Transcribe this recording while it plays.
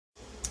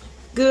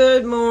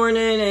Good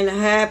morning and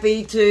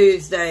happy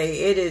Tuesday.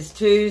 It is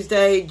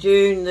Tuesday,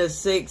 June the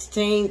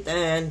 16th,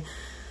 and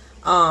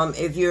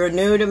if you're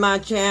new to my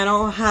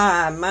channel,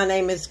 hi, my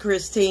name is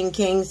Christine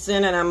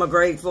Kingston, and I'm a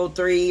grateful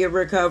 3-year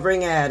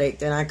recovering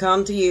addict, and I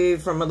come to you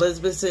from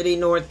Elizabeth City,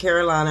 North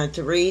Carolina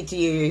to read to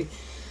you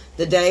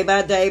the Day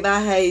by Day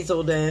by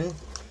Hazelden,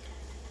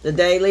 the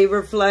Daily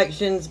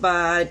Reflections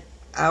by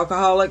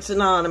Alcoholics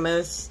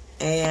Anonymous,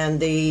 and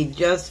the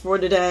Just for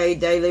Today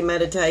Daily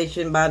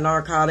Meditation by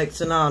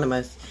Narcotics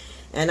Anonymous.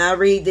 And I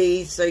read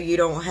these so you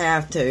don't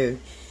have to.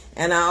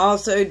 And I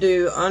also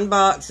do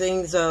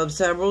unboxings of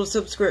several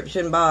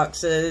subscription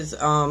boxes,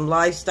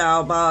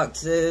 lifestyle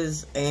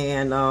boxes,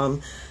 and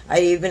I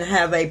even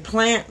have a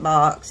plant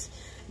box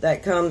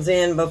that comes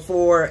in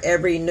before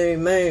every new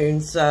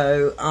moon.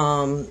 So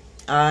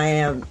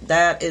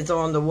that is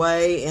on the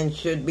way and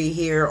should be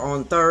here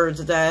on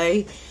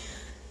Thursday.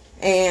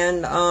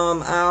 And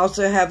I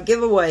also have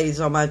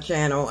giveaways on my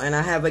channel, and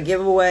I have a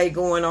giveaway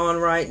going on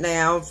right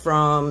now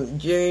from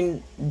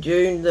June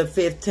the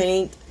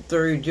 15th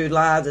through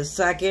July the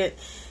 2nd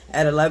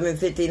at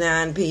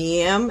 11:59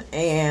 p.m.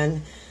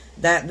 and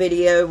that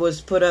video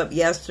was put up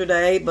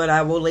yesterday, but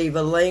I will leave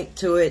a link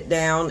to it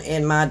down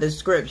in my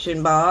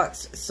description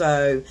box,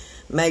 so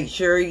make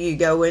sure you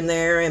go in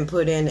there and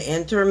put in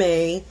Enter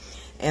Me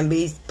and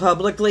be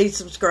publicly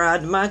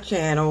subscribed to my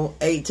channel,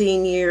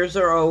 18 years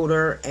or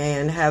older,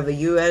 and have a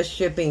U.S.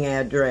 shipping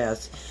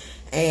address.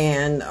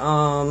 And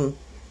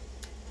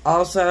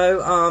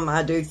also,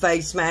 I do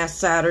face mask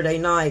Saturday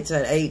nights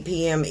at 8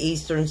 p.m.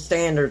 Eastern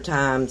Standard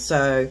Time.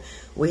 So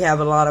we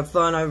have a lot of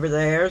fun over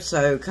there,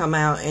 so come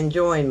out and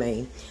join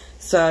me.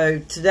 So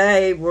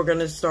today we're going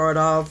to start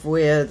off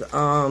with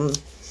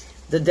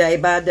the Day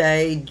by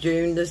Day,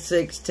 June the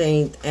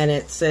 16th, and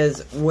it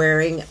says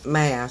wearing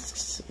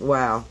masks.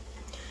 Wow.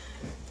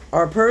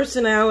 Our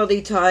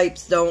personality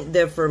types don't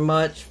differ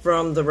much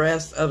from the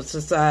rest of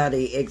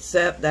society,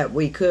 except that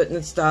we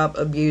couldn't stop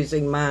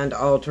abusing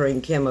mind-altering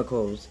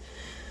chemicals.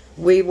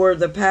 We were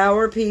the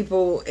power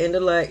people,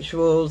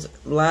 intellectuals,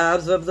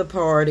 lives of the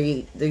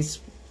party, the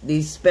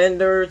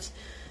spenders,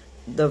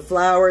 the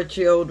flower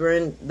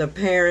children, the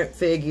parent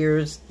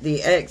figures,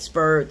 the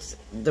experts,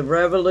 the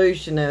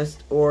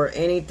revolutionists, or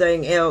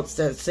anything else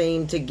that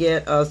seemed to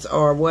get us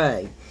our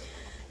way.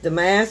 The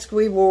masks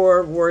we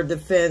wore were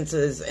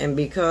defenses, and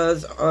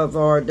because of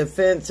our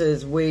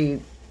defenses,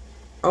 we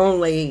were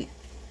only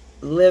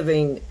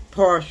living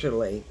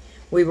partially.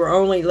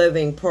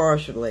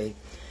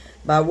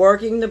 By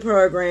working the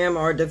program,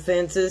 our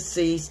defenses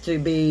ceased to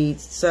be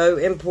so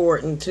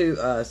important to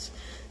us.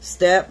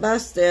 Step by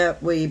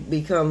step, we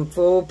become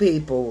full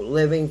people,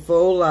 living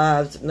full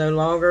lives, no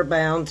longer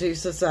bound to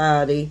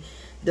society,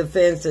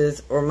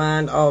 defenses, or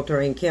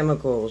mind-altering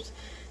chemicals.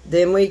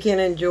 Then we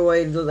can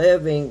enjoy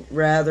living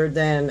rather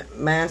than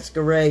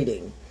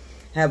masquerading.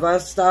 Have I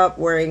stopped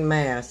wearing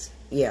masks?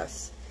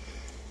 Yes.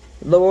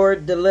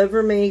 Lord,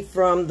 deliver me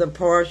from the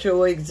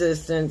partial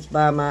existence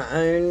by my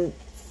own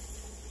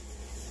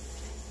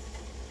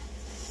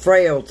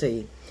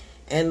frailty,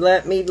 and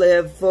let me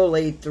live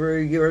fully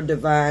through your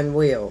divine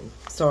will.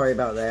 Sorry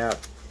about that.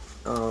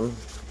 I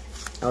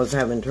was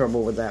having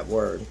trouble with that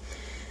word.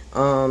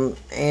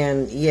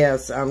 And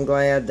yes, I'm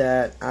glad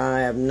that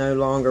I am no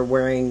longer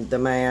wearing the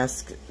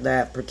mask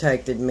that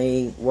protected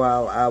me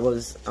while I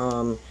was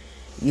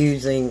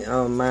using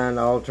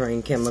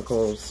mind-altering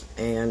chemicals.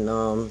 And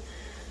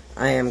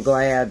I am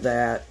glad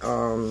that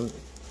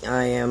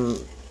I am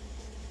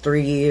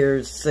 3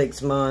 years,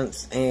 6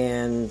 months,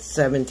 and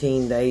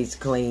 17 days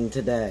clean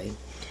today.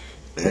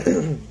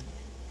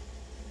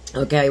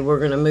 Okay, we're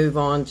going to move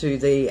on to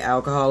the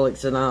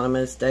Alcoholics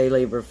Anonymous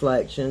Daily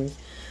Reflections.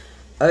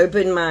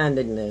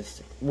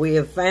 Open-mindedness. We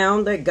have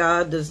found that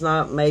God does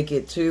not make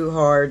it too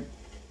hard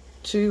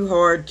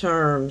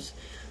terms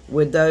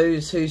with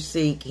those who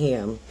seek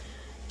Him.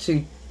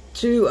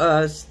 To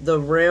us, the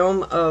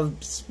realm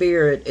of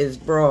spirit is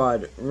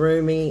broad,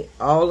 roomy,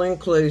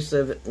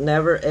 all-inclusive,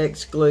 never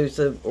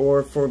exclusive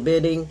or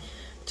forbidding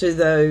to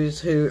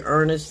those who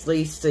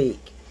earnestly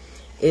seek.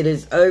 It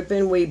is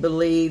open, we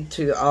believe,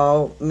 to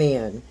all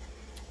men.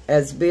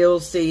 As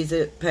Bill sees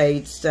it,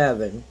 page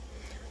 7.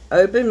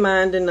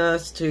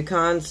 Open-mindedness to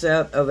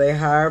concept of a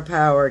higher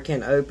power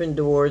can open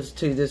doors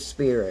to the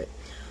spirit.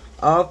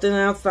 Often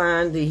I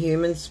find the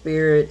human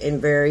spirit in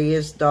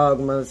various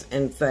dogmas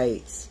and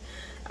faiths.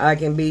 I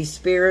can be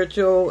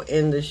spiritual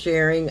in the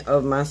sharing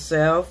of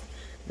myself.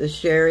 The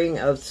sharing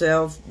of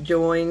self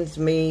joins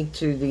me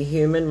to the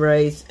human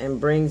race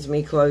and brings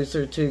me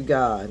closer to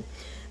God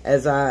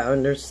as I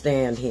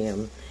understand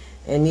Him.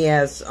 And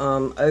yes,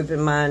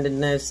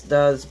 open-mindedness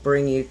does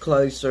bring you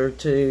closer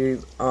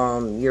to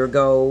your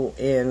goal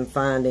in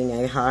finding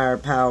a higher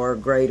power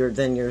greater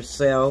than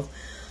yourself.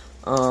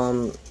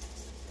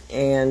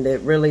 And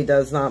it really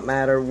does not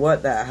matter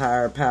what that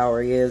higher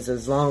power is,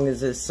 as long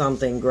as it's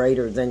something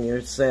greater than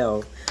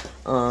yourself.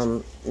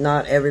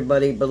 Not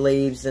everybody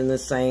believes in the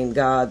same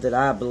God that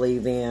I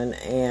believe in,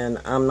 and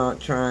I'm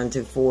not trying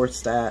to force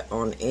that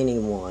on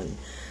anyone.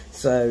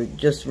 So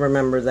just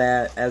remember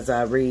that as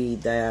I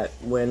read, that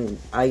when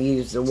I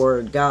use the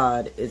word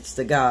God, it's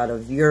the God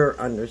of your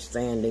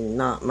understanding,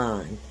 not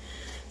mine.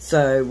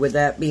 So with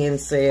that being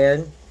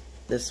said,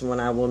 this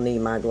one I will need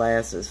my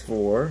glasses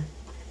for.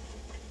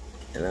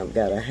 And I've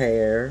got a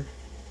hair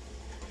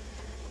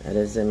that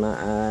is in my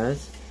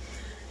eyes.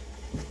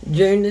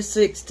 June the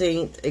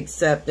 16th,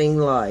 accepting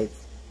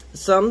life.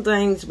 Some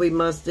things we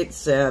must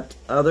accept,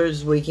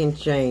 others we can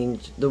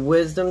change. The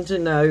wisdom to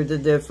know the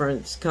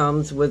difference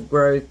comes with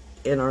growth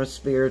in our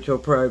spiritual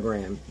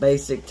program.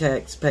 Basic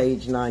text,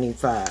 page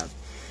 95.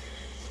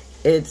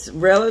 It's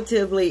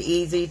relatively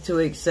easy to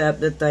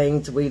accept the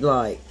things we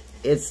like.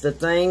 It's the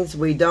things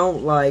we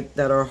don't like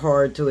that are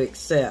hard to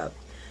accept.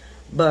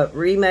 But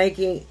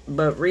remaking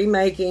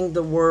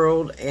the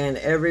world and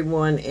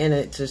everyone in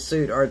it to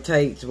suit our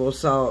taste will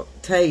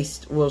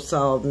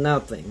solve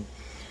nothing.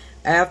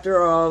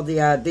 After all,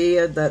 the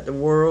idea that the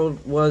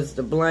world was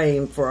to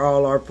blame for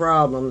all our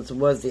problems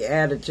was the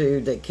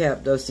attitude that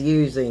kept us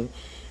using,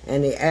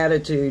 and the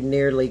attitude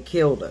nearly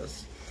killed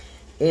us.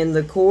 In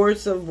the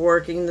course of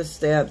working the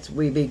steps,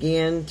 we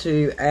begin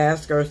to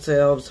ask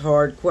ourselves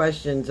hard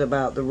questions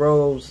about the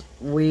roles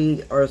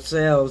we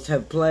ourselves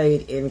have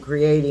played in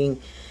creating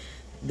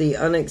the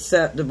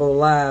unacceptable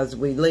lives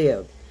we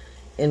live.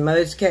 In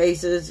most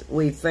cases,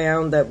 we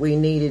found that we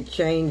needed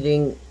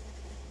changing.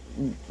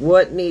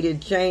 What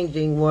needed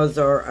changing was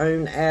our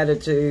own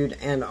attitude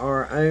and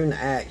our own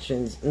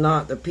actions,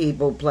 not the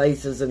people,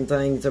 places, and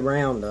things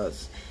around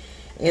us.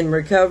 In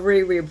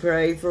recovery, we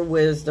pray for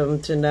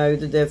wisdom to know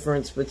the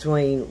difference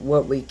between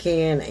what we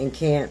can and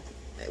can't,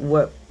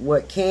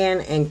 what can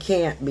and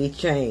can't be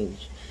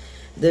changed.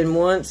 Then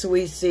once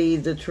we see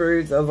the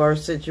truth of our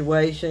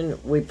situation,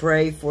 we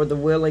pray for the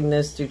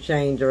willingness to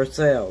change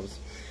ourselves.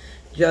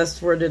 Just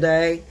for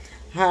today,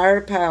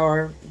 higher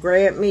power,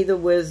 grant me the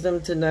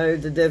wisdom to know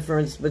the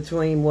difference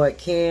between what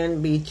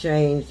can be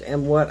changed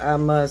and what I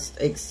must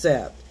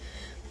accept.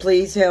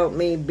 Please help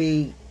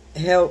me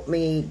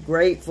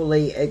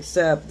gratefully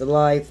accept the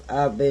life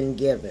I've been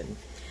given.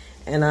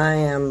 And I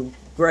am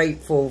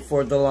grateful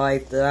for the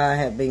life that I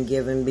have been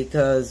given,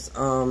 because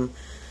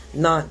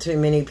not too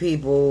many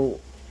people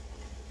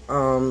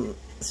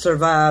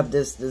survive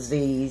this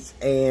disease.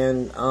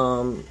 And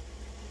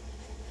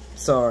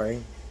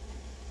sorry,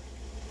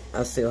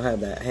 I still have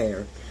that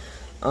hair.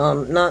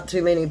 Not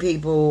too many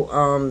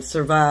people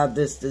survive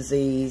this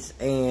disease,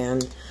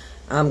 and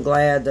I'm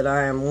glad that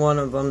I am one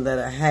of them that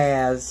it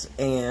has,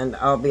 and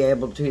I'll be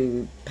able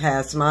to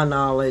pass my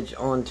knowledge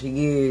on to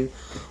you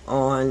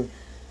on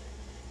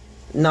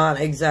not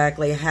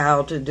exactly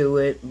how to do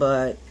it,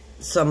 but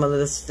some of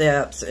the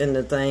steps and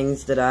the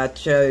things that I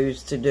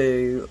chose to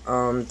do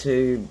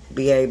to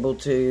be able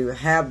to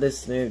have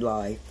this new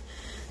life.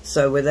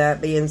 So with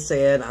that being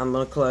said, I'm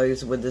going to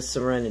close with the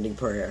serenity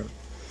prayer.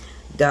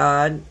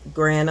 God,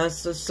 grant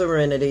us the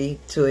serenity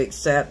to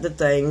accept the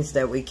things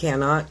that we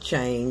cannot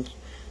change,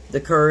 the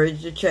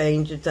courage to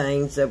change the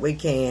things that we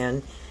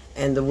can,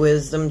 and the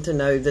wisdom to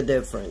know the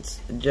difference,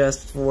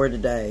 just for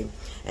today.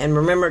 And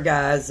remember,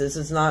 guys, this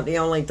is not the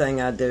only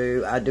thing I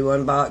do. I do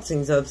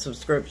unboxings of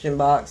subscription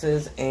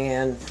boxes,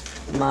 and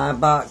my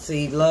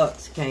Boxy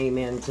Lux came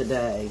in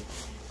today,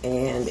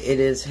 and it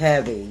is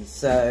heavy.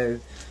 So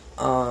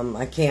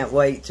I can't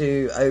wait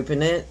to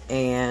open it,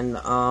 and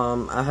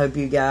I hope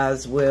you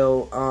guys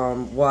will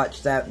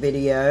watch that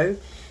video.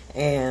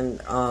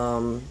 And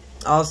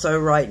also,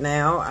 right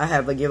now, I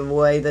have a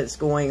giveaway that's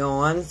going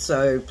on,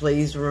 so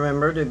please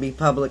remember to be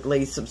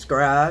publicly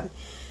subscribed.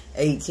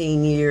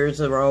 18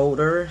 years or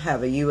older,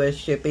 have a U.S.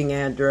 shipping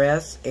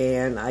address,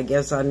 and I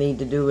guess I need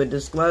to do a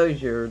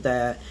disclosure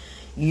that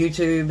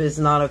YouTube is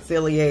not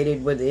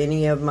affiliated with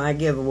any of my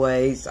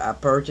giveaways. I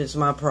purchase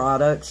my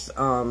products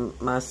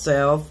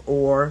myself,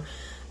 or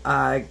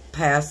I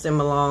pass them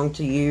along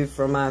to you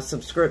from my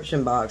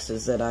subscription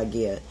boxes that I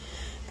get.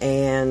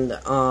 And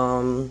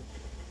I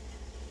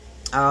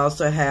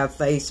also have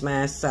Face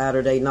Mask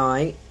Saturday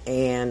night,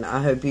 and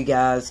I hope you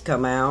guys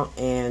come out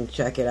and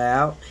check it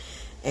out.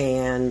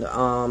 And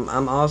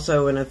I'm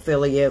also an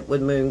affiliate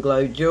with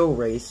Moonglow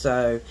Jewelry,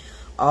 so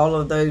all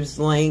of those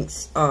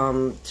links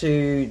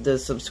to the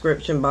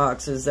subscription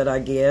boxes that I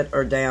get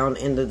are down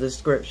in the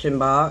description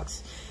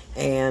box,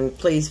 and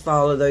please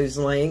follow those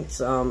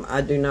links.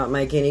 I do not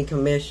make any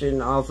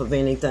commission off of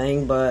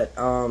anything but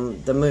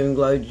the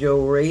Moonglow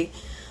Jewelry.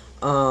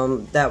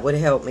 That would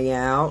help me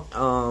out.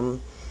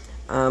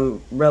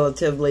 I'm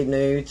relatively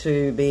new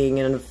to being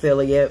an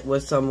affiliate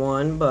with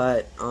someone,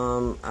 but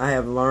I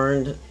have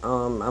learned,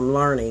 I'm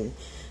learning.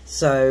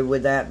 So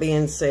with that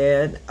being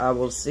said, I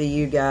will see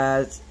you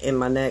guys in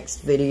my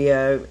next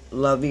video.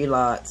 Love you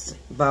lots.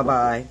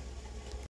 Bye-bye.